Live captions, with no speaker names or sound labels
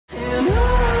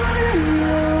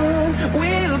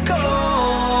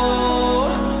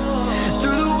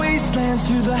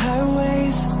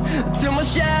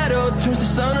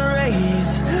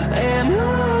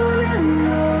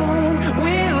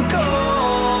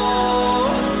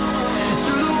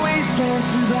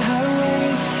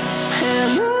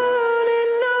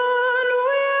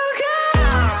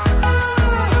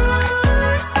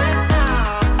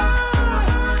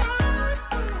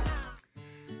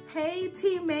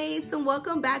mates, and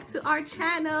welcome back to our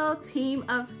channel, Team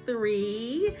of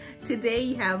 3. Today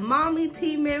you have Mommy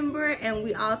team member, and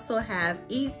we also have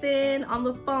Ethan on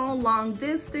the phone, long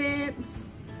distance.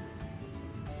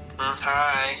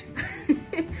 Hi.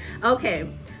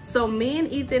 Okay, so me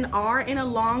and Ethan are in a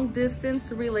long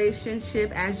distance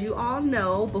relationship, as you all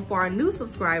know. Before our new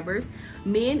subscribers,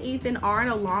 me and Ethan are in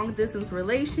a long distance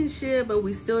relationship, but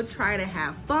we still try to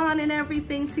have fun and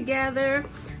everything together.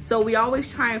 So we always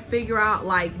try and figure out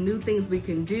like new things we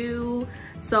can do.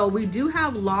 So we do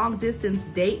have long distance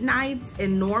date nights,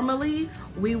 and normally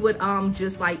we would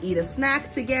just like eat a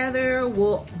snack together.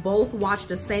 We'll both watch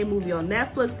the same movie on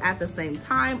Netflix at the same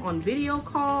time on video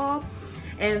call.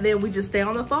 And then we just stay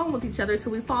on the phone with each other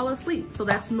till we fall asleep. So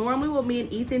that's normally what me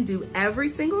and Ethan do every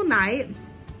single night.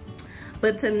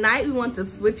 But tonight we want to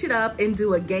switch it up and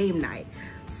do a game night.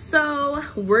 So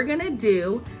we're gonna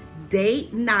do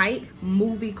date night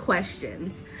movie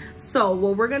questions. So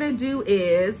what we're gonna do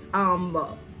is,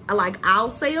 like I'll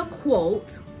say a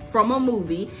quote from a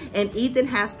movie and Ethan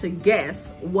has to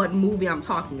guess what movie I'm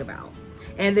talking about.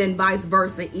 And then vice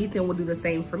versa, Ethan will do the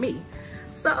same for me.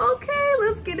 So, okay,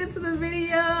 let's get into the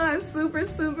video. I'm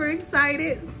super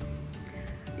excited.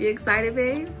 You excited,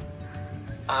 babe?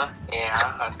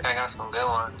 Yeah, I got some good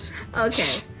ones.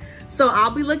 Okay, so I'll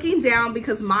be looking down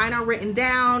because mine are written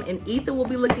down, and Ethan will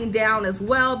be looking down as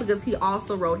well because he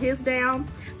also wrote his down.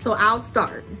 So I'll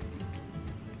start.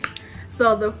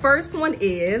 So the first one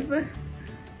is,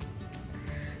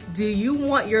 do you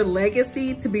want your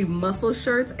legacy to be muscle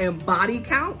shirts and body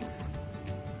counts?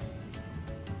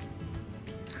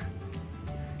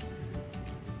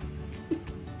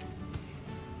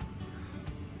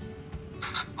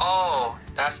 Oh,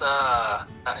 that's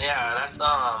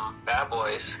Bad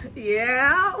Boys.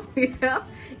 Yeah.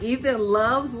 Ethan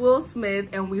loves Will Smith,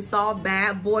 and we saw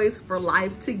Bad Boys for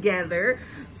Life together.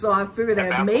 So I figured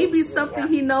that maybe something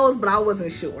he knows, but I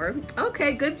wasn't sure.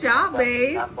 Okay, good job,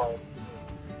 babe.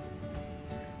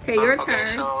 Okay, your turn.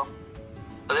 So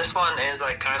this one is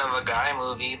like kind of a guy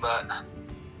movie, but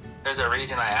there's a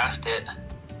reason I asked it.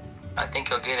 I think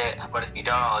you'll get it, but if you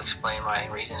don't, I'll explain my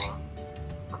reasoning.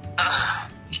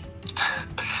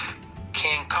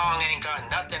 King Kong ain't got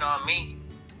nothing on me.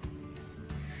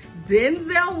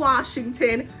 Denzel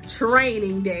Washington,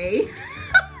 Training Day.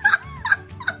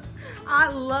 I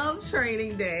love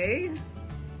Training Day.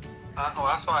 Well,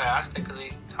 that's why I asked it, because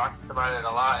we talked about it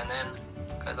a lot, and then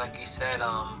because like you said,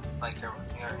 like your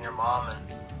mom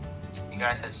and you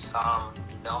guys had saw him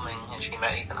filming, and she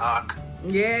met Ethan Hawke.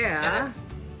 Yeah.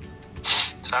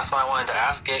 So that's why I wanted to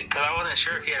ask it, because I wasn't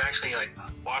sure if he had actually like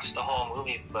watched the whole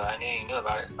movie, but I knew you knew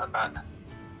about it. So I thought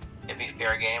it'd be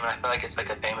fair game, and I feel like it's like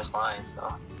a famous line.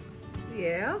 So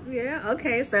yeah.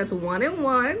 Okay, so that's 1 and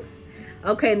 1.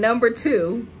 Okay, number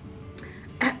 2.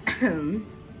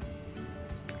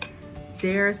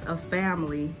 There's a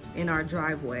family in our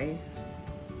driveway.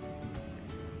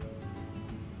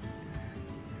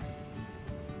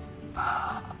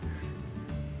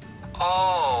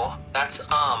 Oh, that's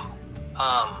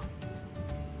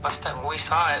what's that? We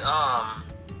saw it.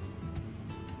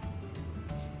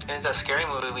 It's that scary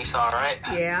movie we saw, right?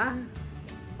 Yeah.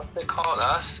 What's it called?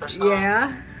 Us or something?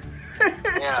 Yeah.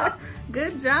 Yeah.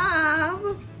 Good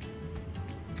job.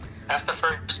 That's the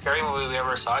first scary movie we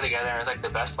ever saw together, and it's like the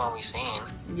best one we've seen.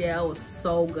 Yeah, it was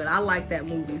so good. I like that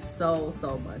movie so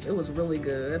much. It was really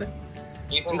good.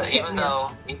 Even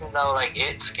though like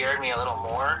it scared me a little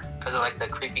more because of like the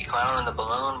creepy clown and the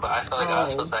balloon, but I felt like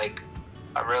Us was like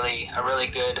a really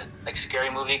good like scary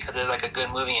movie because it was like a good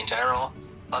movie in general.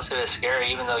 Plus it was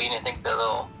scary, even though you didn't think the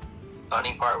little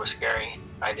funny part was scary.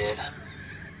 I did.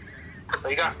 But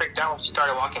you got freaked out when you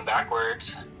started walking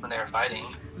backwards when they were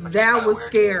fighting. That was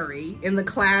scary in the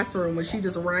classroom when she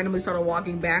just randomly started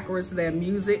walking backwards to that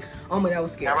music. Oh my, that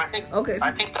was scary. Yeah,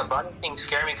 I think the bunny thing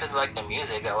scared me because of like the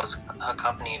music that was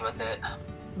accompanied with it.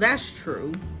 That's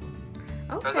true.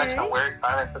 Okay. There was like some weird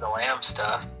Silence of the Lambs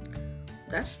stuff.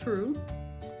 That's true.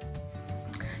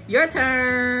 Your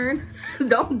turn.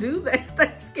 Don't do that.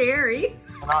 That's scary.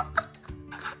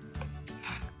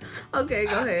 Okay,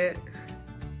 go ahead.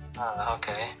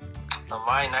 Okay. So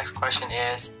my next question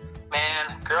is,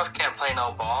 man, girls can't play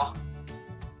no ball.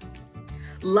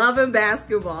 Love and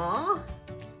Basketball.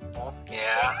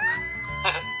 Yeah.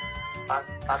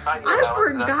 I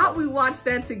forgot we watched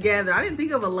that together. I didn't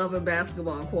think of a Love and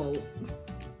Basketball quote.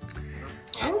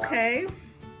 Yeah. Okay.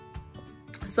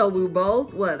 So we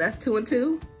both, what, that's 2 and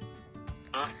 2?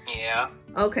 Yeah.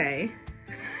 Okay.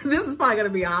 This is probably going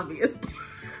to be obvious.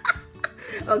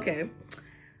 Okay.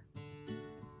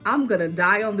 I'm gonna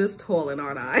die on this toilet,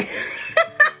 aren't I?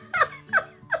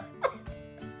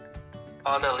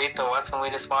 Oh, the Lethal Weapon we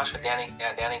just watched with Danny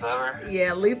Glover?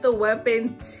 Yeah, Lethal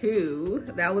Weapon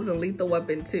 2. That was a Lethal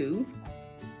Weapon 2.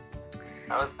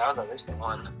 That was a recent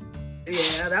one.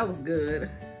 Yeah, that was good.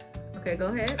 Okay, go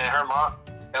ahead. And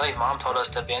Ellie's mom told us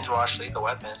to binge watch Lethal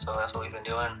Weapon, so that's what we've been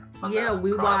doing. Yeah,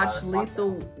 we watched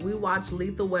Lethal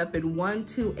Weapon 1,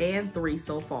 2, and 3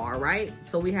 so far, right?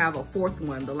 So we have a 4th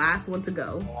one, the last one to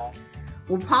go. Yeah.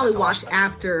 We'll probably watch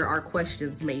after our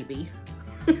questions, maybe.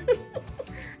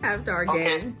 After our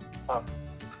game.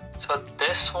 So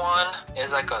this one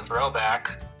is like a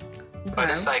throwback, but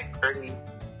it's like pretty.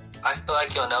 I feel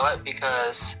like you'll know it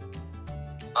because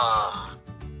I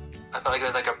feel like it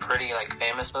was like a pretty like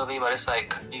famous movie, but it's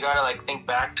like you gotta like think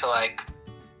back to like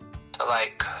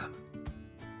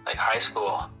high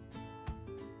school.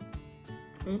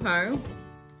 Okay.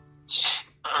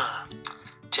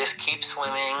 Just keep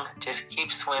swimming. Just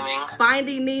keep swimming.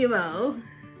 Finding Nemo.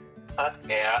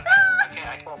 Yeah.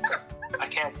 I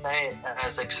can't say it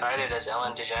as excited as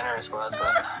Ellen DeGeneres was,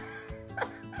 but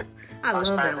I love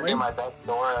trying Ellen. to do my best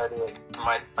Dora,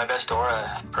 my best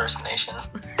Dora impersonation.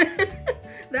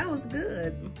 That was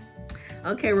good.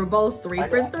 Okay, we're both 3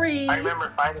 for 3. I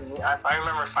remember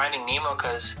finding Nemo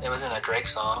because it was in a Drake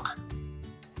song.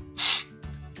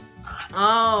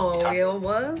 Oh, yeah, it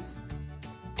was?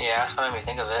 Yeah, that's what made me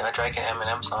think of it. A Drake and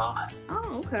Eminem song.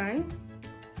 Oh, okay.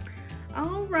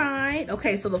 All right.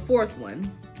 Okay, so the 4th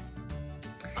one.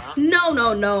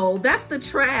 No. That's the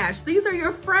trash. These are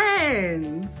your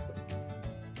friends.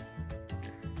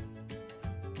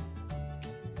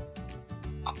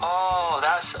 Oh,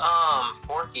 that's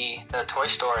Forky, the Toy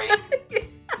Story.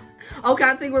 Okay,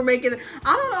 I think we're making it.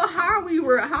 I don't know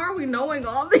how are we knowing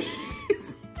all these?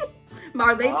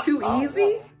 Are they too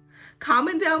easy?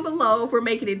 Comment down below if we're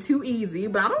making it too easy,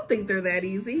 but I don't think they're that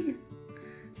easy.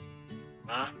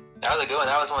 That was a good one.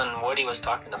 That was when Woody was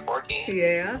talking to Forky.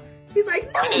 Yeah. He's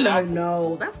like,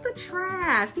 no, that's the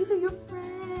trash. These are your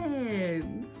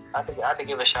friends. I have to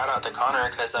give a shout out to Connor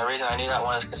because the reason I knew that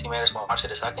one is because he made us watch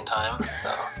it a second time.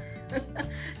 So.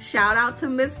 Shout out to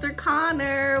Mr.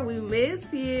 Connor. We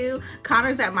miss you.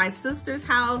 Connor's at my sister's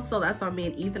house, so that's why me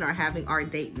and Ethan are having our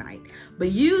date night.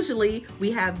 But usually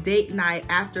we have date night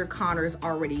after Connor's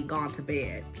already gone to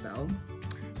bed. So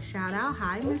shout out.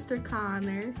 Hi, Mr.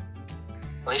 Connor.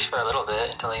 At least for a little bit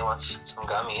until he wants some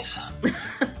gummies.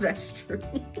 That's true.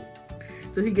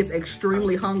 So he gets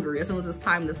extremely hungry as soon as it's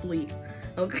time to sleep.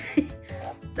 Okay.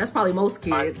 That's probably most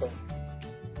kids.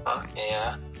 Okay,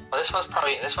 yeah. Well, this one's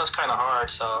kind of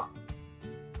hard, so.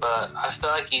 But I feel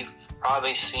like you've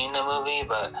probably seen the movie,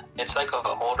 but it's like an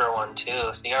older one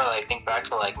too. So you gotta like think back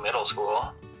to like middle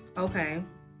school. Okay.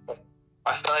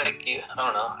 I feel like I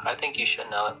don't know. I think you should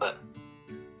know it, but.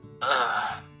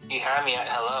 You had me at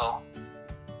hello.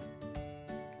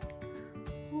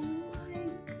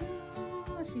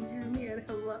 You had me at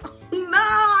hello. No,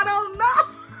 I don't know.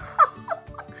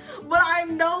 But I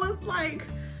know it's like,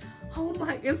 oh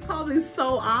my, it's probably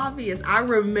so obvious. I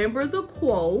remember the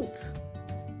quote.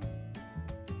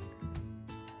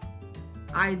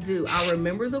 I do. I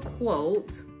remember the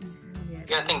quote. You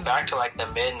gotta think back to like the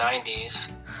mid-90s.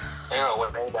 They were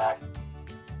way back.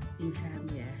 You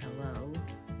had me at hello.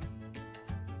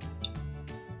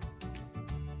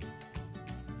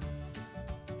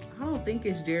 I don't think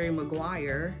it's Jerry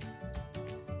Maguire.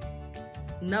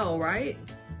 No, right?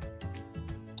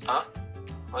 Huh?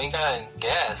 Well, you gotta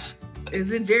guess.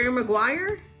 Is it Jerry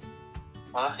Maguire?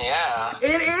 Yeah.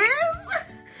 It is?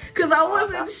 Because I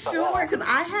wasn't sure, because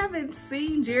I haven't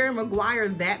seen Jerry Maguire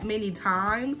that many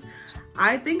times.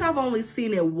 I think I've only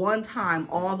seen it one time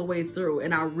all the way through,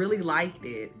 and I really liked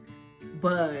it.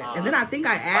 But, and then I think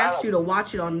I asked you to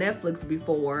watch it on Netflix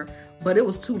before, but it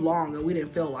was too long and we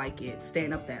didn't feel like it,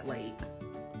 staying up that late.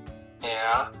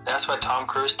 Yeah, that's what Tom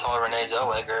Cruise told Renee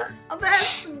Zellweger. Oh,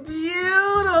 that's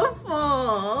beautiful.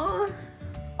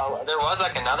 Oh, there was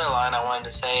like another line I wanted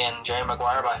to say in Jerry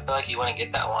Maguire, but I feel like you wouldn't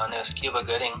get that one. It was Cuba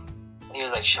Gooding. He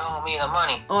was like, "Show me the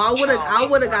money." Oh, I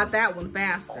would have got that one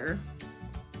faster.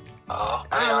 Oh,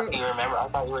 I don't know if you remember. I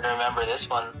thought you would remember this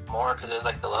one more because it was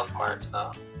like the love part.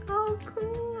 So. Oh,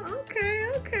 cool.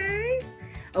 Okay.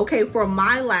 Okay, for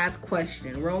my last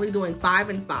question, we're only doing 5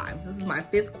 and 5. This is my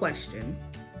 5th question.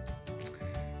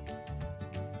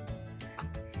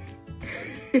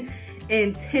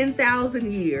 In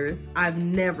 10,000 years, I've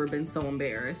never been so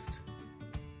embarrassed.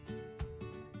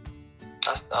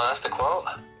 That's the quote?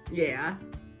 Yeah.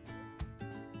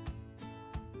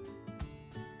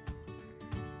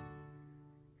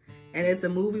 And it's a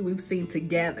movie we've seen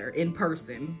together in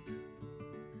person.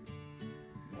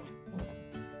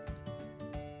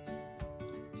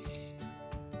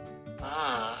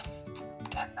 Hmm.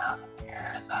 10,000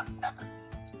 years, I've never been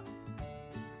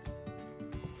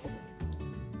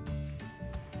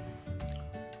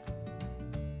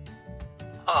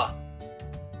Huh.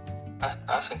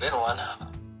 That's a good one.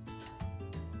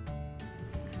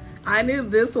 I knew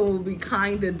this one would be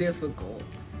kind of difficult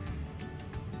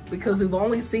because we've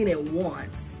only seen it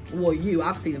once. Well,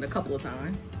 I've seen it a couple of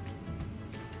times.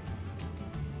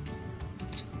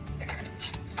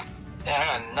 Yeah, I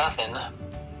got nothing.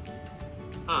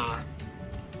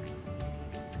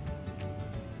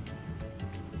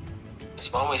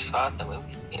 This one we saw at the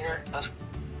movie theater.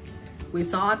 We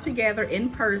saw it together in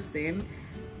person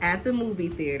at the movie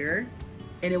theater,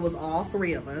 and it was all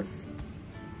three of us.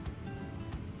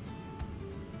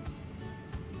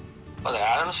 Oh, the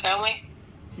Addams Family?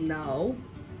 No.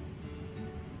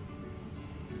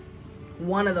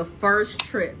 One of the first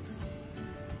trips.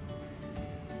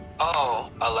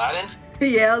 Oh, Aladdin?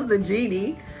 Yeah, it was the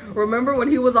genie. Remember when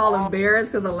he was all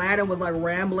embarrassed because Aladdin was like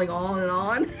rambling on and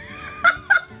on?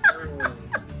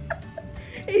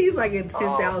 He's like, in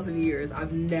 10,000 years,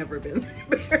 I've never been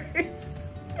embarrassed.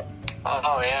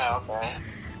 Oh, yeah, okay.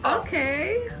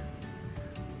 Okay.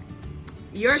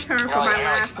 Your turn for my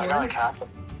last one. I got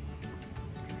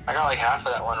like half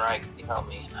of that one right. Can you help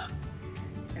me?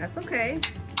 That's okay.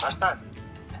 That's not.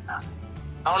 I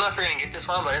don't know if you're gonna get this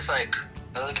one, but it's like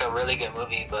a really good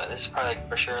movie. But this is probably like,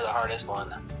 for sure the hardest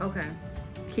one. Okay.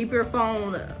 Keep your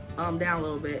phone down a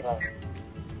little bit.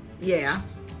 Yeah.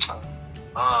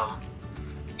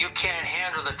 You can't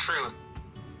handle the truth.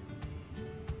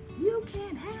 You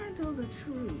can't handle the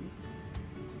truth.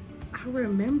 I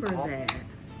remember that.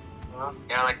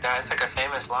 Yeah, like that. It's like a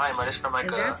famous line, but it's from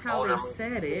like that's how older they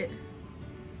said it.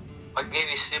 I gave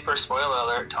you super spoiler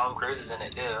alert. Tom Cruise is in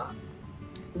it too.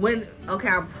 Okay,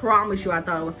 I promise you, I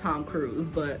thought it was Tom Cruise,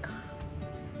 but.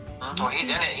 Well, he's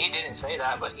in it. He didn't say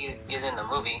that, but he's in the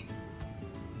movie.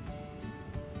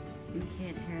 You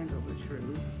can't handle the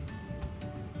truth.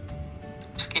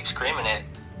 Just keep screaming it.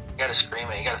 You gotta scream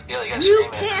it. You gotta feel it. You gotta scream it.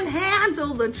 You can't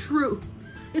handle the truth.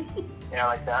 Yeah,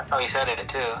 like that's how he said it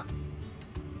too.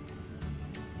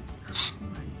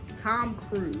 Tom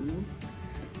Cruise.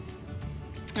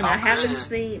 And I haven't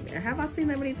seen, have I seen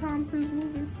that many Tom Cruise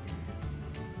movies?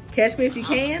 Catch Me If You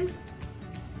Can?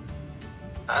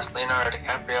 That's Leonardo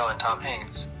DiCaprio and Tom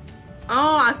Hanks.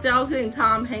 Oh, I was getting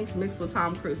Tom Hanks mixed with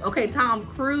Tom Cruise. Okay, Tom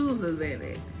Cruise is in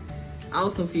it. I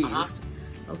was confused.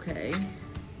 Okay.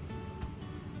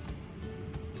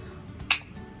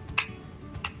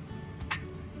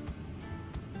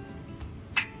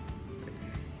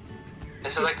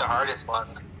 This is like the hardest one.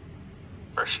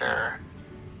 For sure.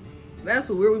 That's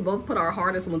where we both put our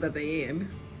hardest ones at the end.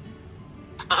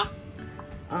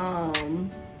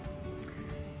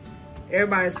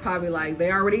 Everybody's probably like,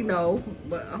 they already know,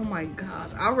 but oh my gosh.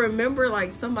 I remember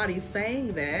like somebody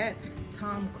saying that.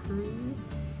 Tom Cruise.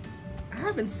 I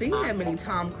haven't seen that many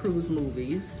Tom Cruise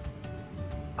movies.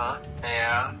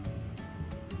 Yeah.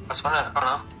 That's one I don't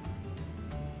know.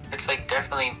 It's like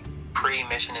definitely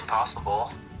pre-Mission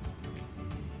Impossible.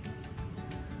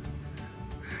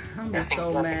 I'm just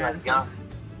so mad. You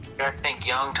gotta think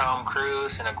young Tom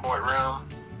Cruise in a courtroom,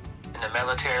 in the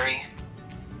military.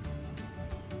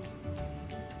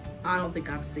 I don't think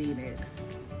I've seen it.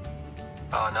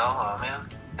 Oh no, oh man.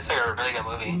 It's like a really good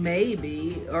movie.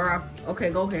 Maybe, okay,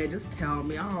 go ahead, just tell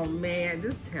me. Oh man,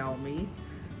 just tell me.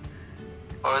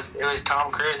 Well, it was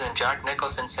Tom Cruise and Jack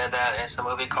Nicholson said that, and it's a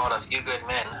movie called A Few Good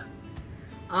Men.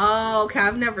 Oh, okay,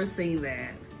 I've never seen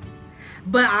that.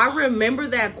 But I remember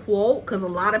that quote because a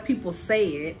lot of people say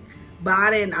it, but I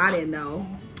didn't know.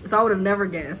 So I would have never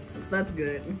guessed. So that's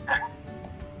good. I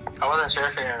wasn't sure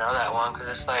if you're gonna know that one because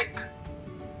it's like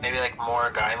maybe like more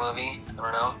a guy movie. I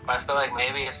don't know. But I feel like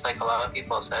maybe it's like a lot of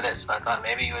people have said it, so I thought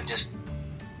maybe you would just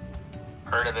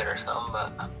heard of it or something.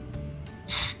 But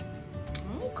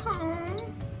okay.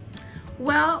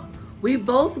 Well, we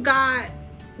both got.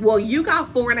 Well, you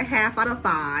got 4.5 out of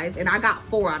 5, and I got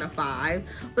 4 out of 5.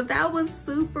 But that was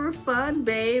super fun,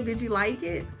 babe. Did you like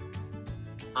it?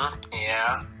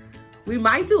 Yeah. We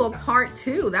might do a part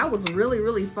 2. That was really,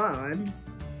 really fun.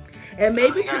 And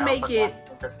maybe to make it...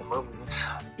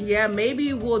 Yeah,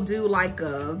 maybe we'll do like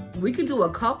we can do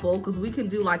a couple, because we can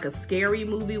do like a scary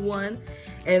movie one.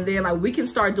 And then like we can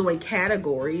start doing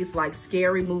categories like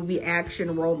scary movie,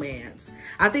 action, romance.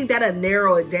 I think that'll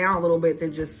narrow it down a little bit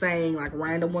than just saying like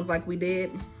random ones like we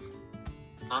did.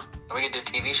 We can do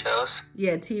TV shows.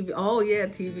 Yeah, TV. Oh yeah,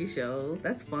 TV shows.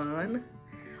 That's fun.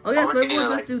 Oh yes, maybe we'll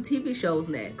just do TV shows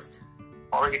next.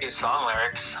 Or we could do song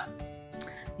lyrics.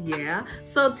 Yeah.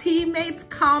 So teammates,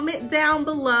 comment down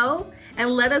below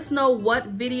and let us know what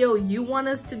video you want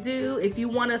us to do. If you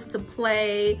want us to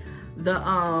play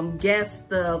the guess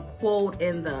the quote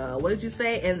in the, what did you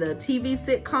say, in the TV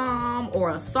sitcom, or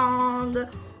a song,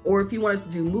 or if you want us to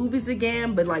do movies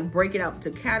again, but like break it up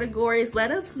to categories,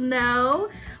 let us know.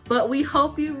 But we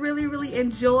hope you really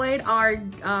enjoyed our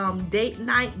date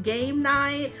night, game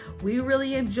night. We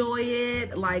really enjoy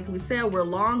it. Like we said, we're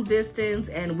long distance,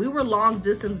 and we were long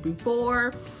distance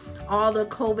before all the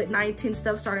COVID-19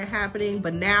 stuff started happening,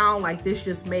 but now like this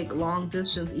just make long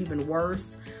distance even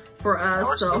worse for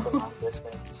us. So long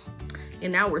distance.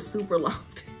 And now we're super long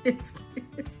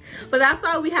distance. But that's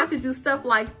why we have to do stuff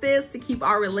like this to keep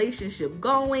our relationship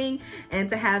going and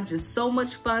to have just so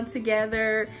much fun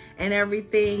together and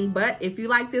everything. But if you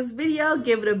like this video,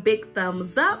 give it a big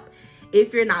thumbs up.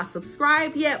 If you're not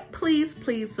subscribed yet, please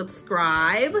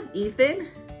subscribe. Ethan?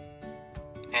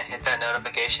 And hit that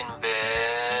notification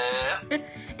bell.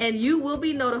 And you will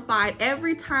be notified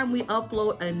every time we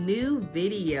upload a new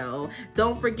video.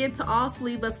 Don't forget to also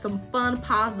leave us some fun,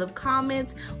 positive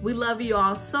comments. We love you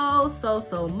all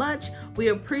so much. We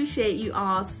appreciate you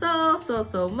all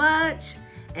so much.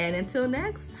 And until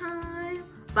next time,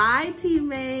 bye,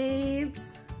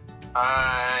 teammates.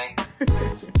 Bye.